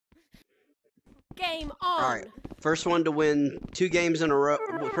Game on. Alright. First one to win 2 games in a row.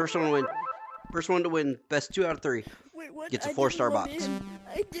 First one to win best 2 out of 3. Wait, what? Gets a 4-star box.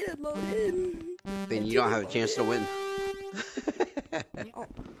 I didn't load in. Then you don't have a chance to win. Oh.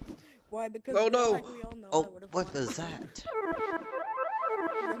 Why? Because Oh no! like we all know Oh, what was that?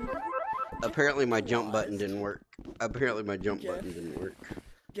 Apparently my jump button didn't work.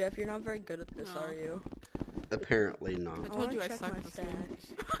 Jeff, you're not very good at this, are you? Apparently not. I told you I check suck my at this game. stats.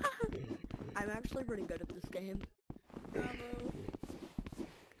 I'm actually pretty good at this game. Bravo.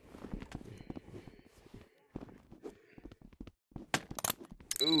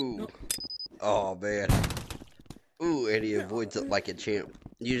 Ooh. Oh man. Ooh, and he avoids it like a champ.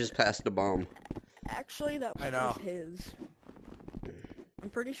 You just passed the bomb. Actually, that was his. I'm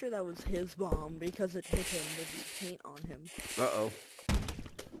pretty sure that was his bomb because it hit him with the paint on him. Uh-oh.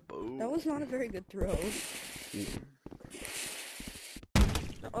 Boom. That was not a very good throw.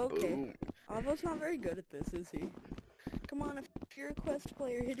 Okay. Boom. Avo's not very good at this, is he? Come on, if you're a quest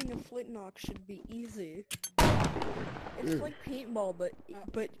player, hitting a flintlock should be easy. It's like paintball, but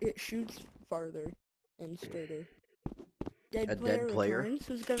it shoots farther and straighter. Dead player returns.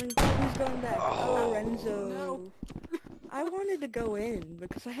 Who's going back? Oh, Renzo. No. I wanted to go in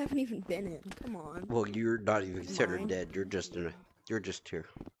because I haven't even been in. Come on. Well, you're not even considered dead. You're just here.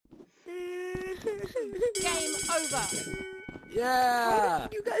 Game over. Yeah! How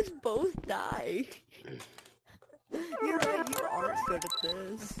did you guys both die? You're right, you aren't good at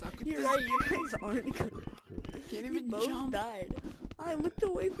this. You're right, you guys aren't good. Can't You even both jump. died. I looked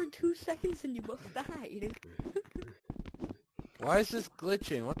away for 2 seconds and you both died. Why is this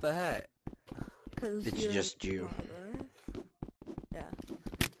glitching? What the heck? Cause It's you're just you. clever. Yeah,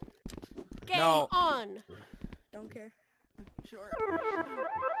 Game No. on. don't care. Sure.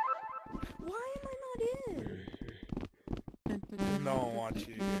 Why am I not in? No one wants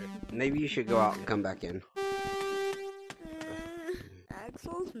you here. Maybe you should go out and come back in.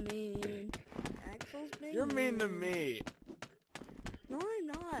 Axel's mean. Axel's being You're mean to me. No, I'm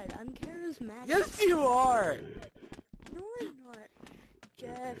not. I'm charismatic. Yes, you are! No, I'm not.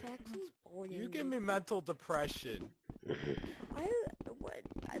 Jeff, Axel's bullying You give me mental depression.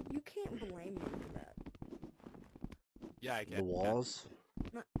 You can't blame me for that. Yeah, I The can. walls?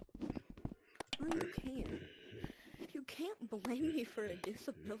 No, you can't. You can't blame me for a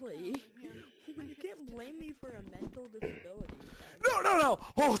disability. You can't blame me for a mental disability. No!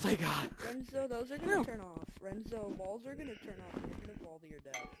 Oh, thank God! Renzo, those are gonna turn off. Renzo, walls are gonna turn off and you're gonna fall to your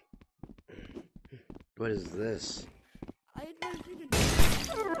death. What is this? I advise you to do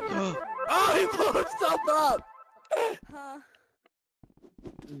Oh, he blew himself up! Huh?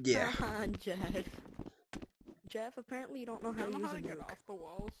 Yeah. Jeff. Jeff, apparently you don't know how to use a get nuke. off the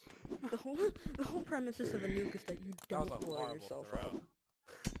walls. The whole premises of a nuke is that you That was don't a blow horrible yourself throw. up.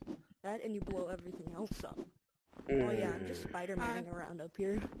 That and you blow everything else up. Oh yeah, I'm just Spider-Manning around up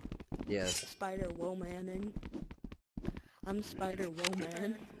here. Yes. Spider-Womaning. I'm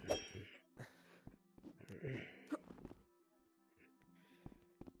Spider-Woman.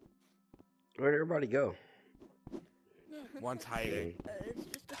 Where'd everybody go? One's hiding. It's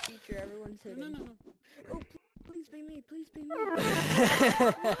just a feature everyone's hitting. No. Oh, please be me, please be me.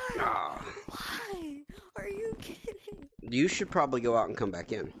 Ah. Why? Are you kidding? You should probably go out and come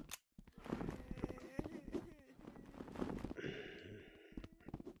back in.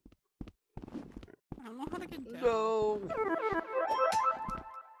 I don't know how to get down. No.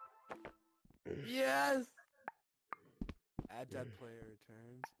 Yes! Add dead player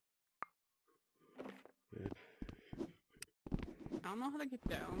returns. I don't know how to get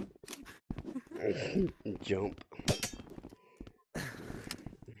down. Jump.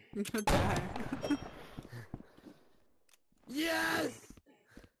 I'm gonna die. Yes!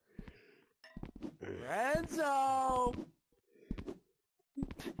 Renzo!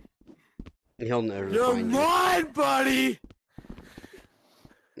 He'll never You're find mine, buddy!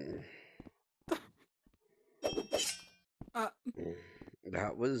 you.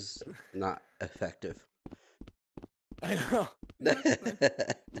 That was not effective. I know.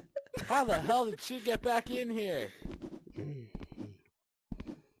 How the hell did she get back in here?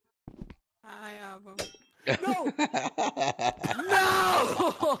 I have him. No!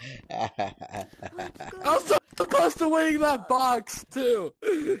 No! I'm supposed to win that box, too!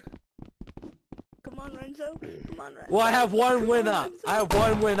 Come on, Renzo. Come on, Renzo. Well, I have one win Come on, up. Renzo. I have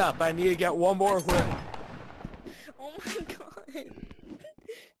one win up. I need to get one more win. Oh my god.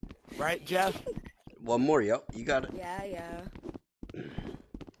 Right, Jeff? One more, yep. You got it. Yeah.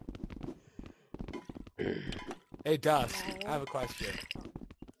 Hey, Dust, I have a question.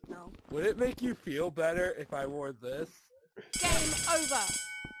 No. Would it make you feel better if I wore this? Game over.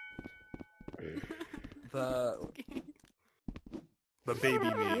 the baby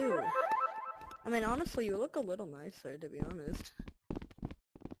me. Ew. I mean, honestly, you look a little nicer, to be honest.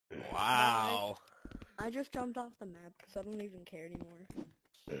 Wow. I just jumped off the map because I don't even care anymore.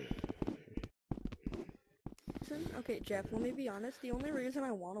 Listen, okay, Jeff, let me be honest. The only reason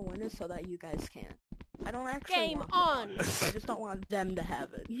I want to win is so that you guys can't. I don't actually Game want on! the fun. I just don't want them to have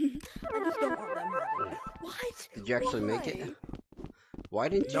it. I just don't want them to have it. What? Did you actually make it? Why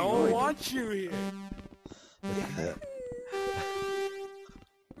didn't you No one join? wants you here.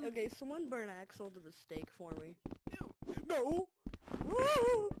 Okay, someone burn Axel to the stake for me. No.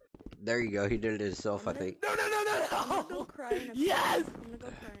 There you go. He did it himself, I think. No. I'm gonna go cry in a Yes! corner. I'm gonna go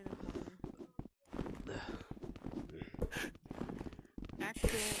cry in a corner.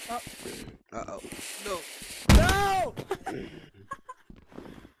 Actual. Uh-oh. No. No!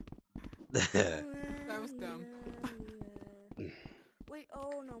 That was dumb. Wait,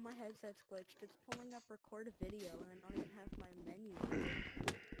 oh no, my headset's glitched. It's pulling up record a video and I don't even have my menu.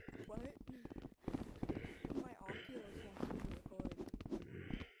 What? My Oculus wants me to record.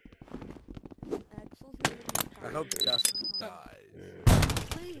 Axel's never I hope Dusk dies.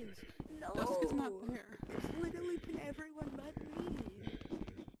 Please, no! Dusk is not there. It's literally been everyone but me.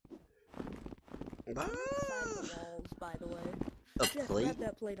 Ah, Inside the walls, by the way. a Jeff, plate? grab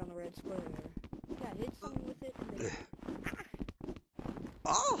that plate on the red square there. Yeah, hit someone with it and they...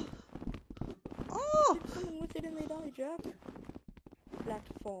 Oh! Oh! Hit someone with it and they die, Jeff.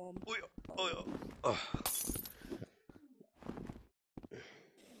 Platform. Oh.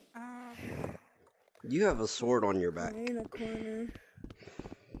 You have a sword on your back. In a corner.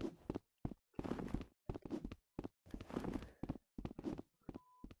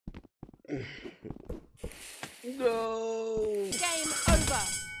 No! Game over!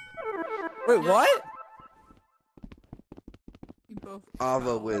 Wait, what? You both.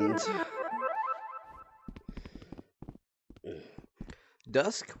 Ava wins.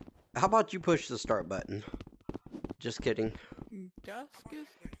 Dusk, how about you push the start button? Just kidding. Dusk is.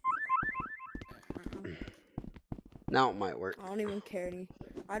 Now it might work. I don't even care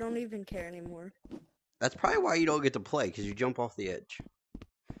I don't even care anymore. That's probably why you don't get to play, because you jump off the edge.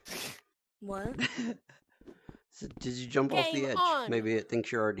 What? So, did you jump off the Game edge? on. Maybe it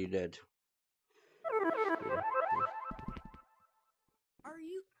thinks you're already dead. Are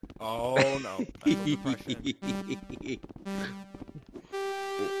you? Oh no. I feel pressure.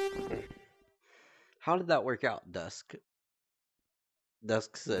 How did that work out, Dusk?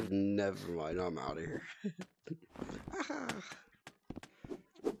 Dusk said, never mind, I'm out of here.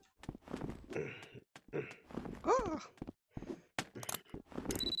 Ah.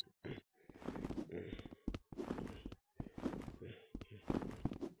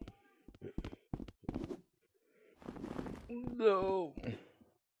 No.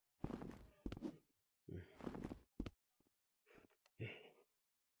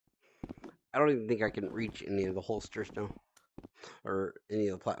 I don't even think I can reach any of the holsters now. Or any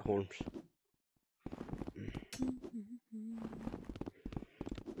of the platforms.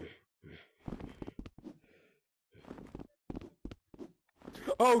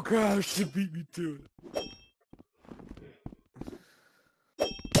 Oh gosh, she beat me to it.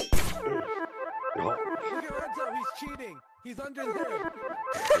 Oh. Look at Renzo, he's cheating. He's under there.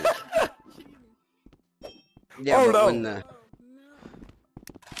 Yeah, Oh, but no. when Oh, no.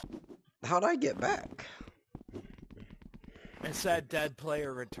 how'd I get back? It said dead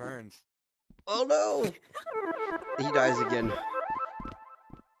player returns. Oh no! He dies again.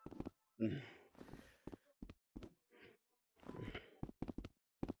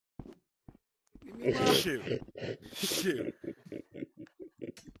 Leave me alone. Shoot. Shoot.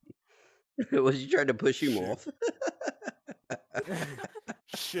 Was you trying to push him off?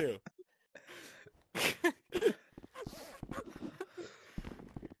 Shoot.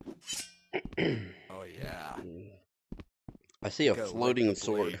 Oh yeah. I see a Go, lick floating the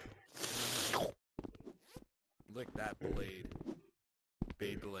sword. blade. Lick that blade.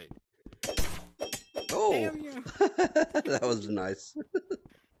 Beyblade. Oh! Damn you. That was nice.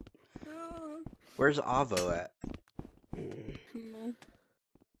 Oh, Where's Avo at? no.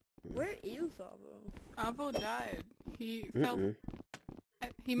 Where is Avo? Avo died. He fell. Mm-mm.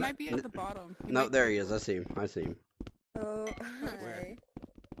 He might be at the bottom. No, there he is. I see him. I see him. Oh, Where? hi.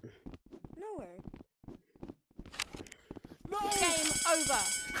 Nowhere. No! Game over!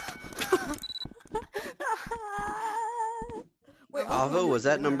 Wait, Avo, was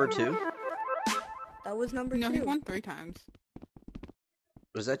that number 2? that was number No, 2. he won 3 times.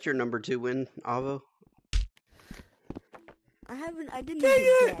 Was that your number 2 win, Avo? I didn't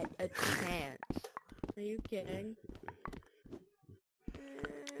even get a chance. Are you kidding?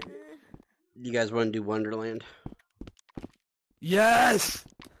 You guys want to do Wonderland? Yes!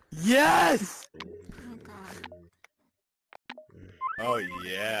 Yes! Oh god. Oh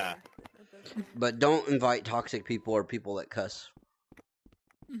yeah. But don't invite toxic people or people that cuss.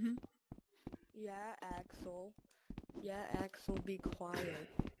 Mhm. Yeah, Axel. Yeah, Axel, be quiet.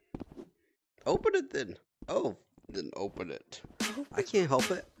 Open it then. Oh, then open it. I can't help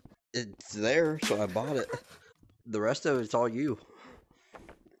it. It's there, so I bought it. The rest of it's all you.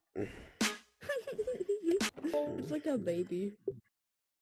 It's like a baby.